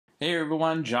Hey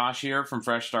everyone, Josh here from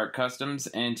Fresh Start Customs,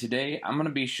 and today I'm going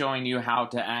to be showing you how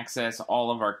to access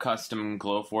all of our custom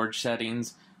Glowforge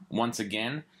settings once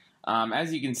again.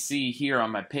 As you can see here on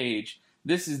my page,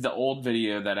 this is the old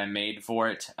video that I made for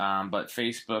it, but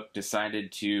Facebook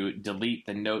decided to delete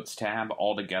the Notes tab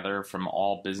altogether from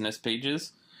all business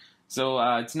pages. So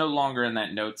it's no longer in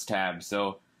that Notes tab,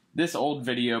 so this old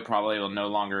video probably will no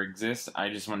longer exist. I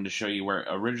just wanted to show you where it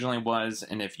originally was,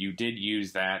 and if you did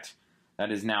use that, that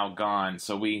is now gone.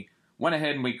 So we went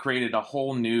ahead and we created a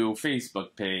whole new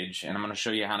Facebook page, and I'm going to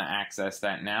show you how to access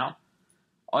that now.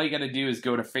 All you got to do is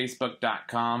go to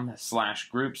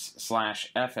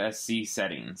facebook.com/groups/FSC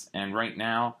settings, and right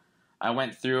now I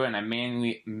went through and I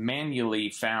manually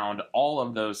found all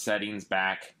of those settings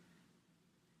back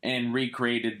and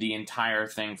recreated the entire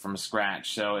thing from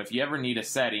scratch. So if you ever need a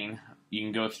setting, you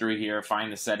can go through here,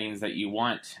 find the settings that you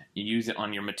want, you use it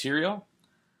on your material.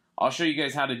 I'll show you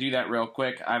guys how to do that real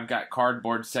quick. I've got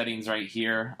cardboard settings right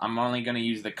here. I'm only going to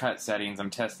use the cut settings.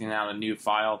 I'm testing out a new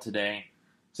file today.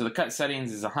 So the cut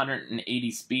settings is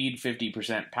 180 speed,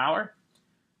 50% power.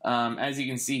 As you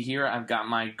can see here, I've got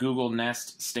my Google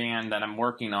Nest stand that I'm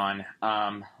working on.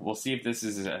 We'll see if this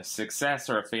is a success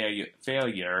or a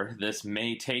failure. This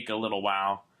may take a little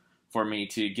while for me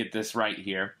to get this right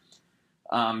here.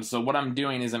 So what I'm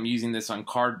doing is I'm using this on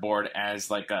cardboard as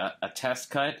like a test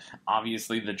cut.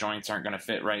 Obviously the joints aren't going to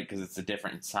fit right because it's a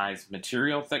different size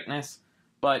material thickness,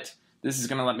 but this is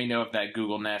going to let me know if that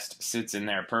Google Nest sits in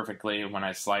there perfectly when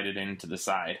I slide it into the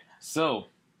side. So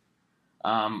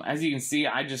as you can see,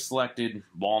 I just selected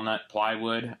walnut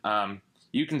plywood.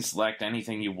 You can select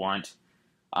anything you want.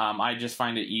 I just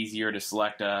find it easier to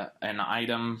select an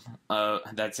item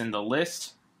that's in the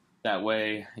list. That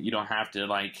way you don't have to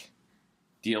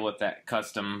deal with that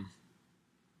custom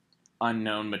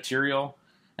unknown material.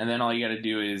 And then all you got to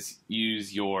do is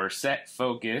use your set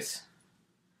focus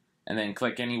and then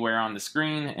click anywhere on the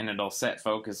screen and it'll set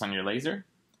focus on your laser.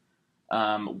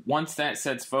 Once that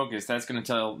sets focus, that's going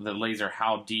to tell the laser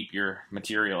how deep your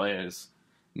material is.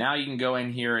 Now you can go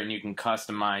in here and you can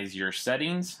customize your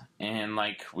settings, and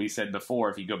like we said before,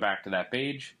 if you go back to that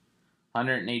page,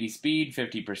 180 speed,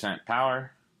 50%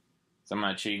 power. So I'm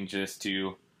going to change this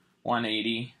to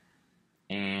 180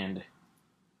 and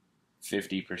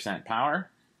 50% power.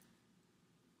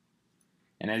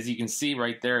 And as you can see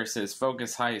right there, it says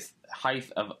focus height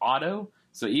of auto.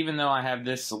 So even though I have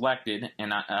this selected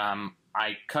and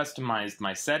I customized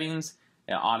my settings,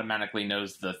 it automatically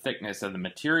knows the thickness of the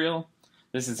material.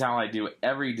 This is how I do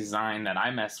every design that I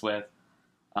mess with.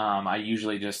 I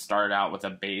usually just start out with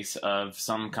a base of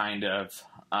some kind of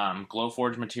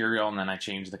Glowforge material, and then I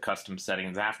change the custom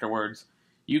settings afterwards.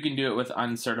 You can do it with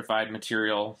uncertified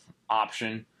material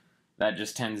option. That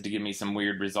just tends to give me some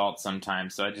weird results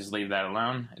sometimes, so I just leave that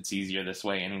alone. It's easier this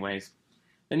way anyways.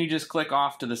 Then you just click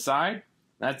off to the side.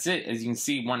 That's it. As you can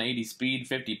see, 180 speed,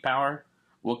 50 power.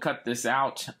 We'll cut this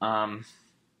out. I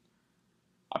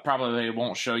probably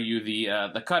won't show you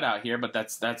the cutout here, but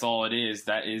that's all it is.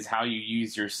 That is how you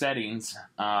use your settings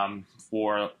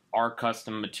for our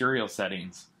custom material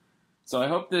settings. So I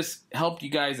hope this helped you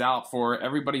guys out. For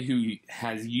everybody who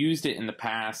has used it in the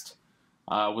past,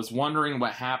 was wondering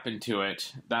what happened to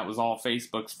it. That was all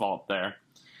Facebook's fault there.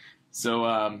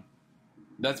 So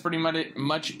that's pretty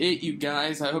much it, you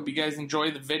guys. I hope you guys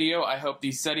enjoyed the video. I hope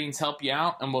these settings help you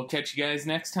out, and we'll catch you guys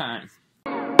next time.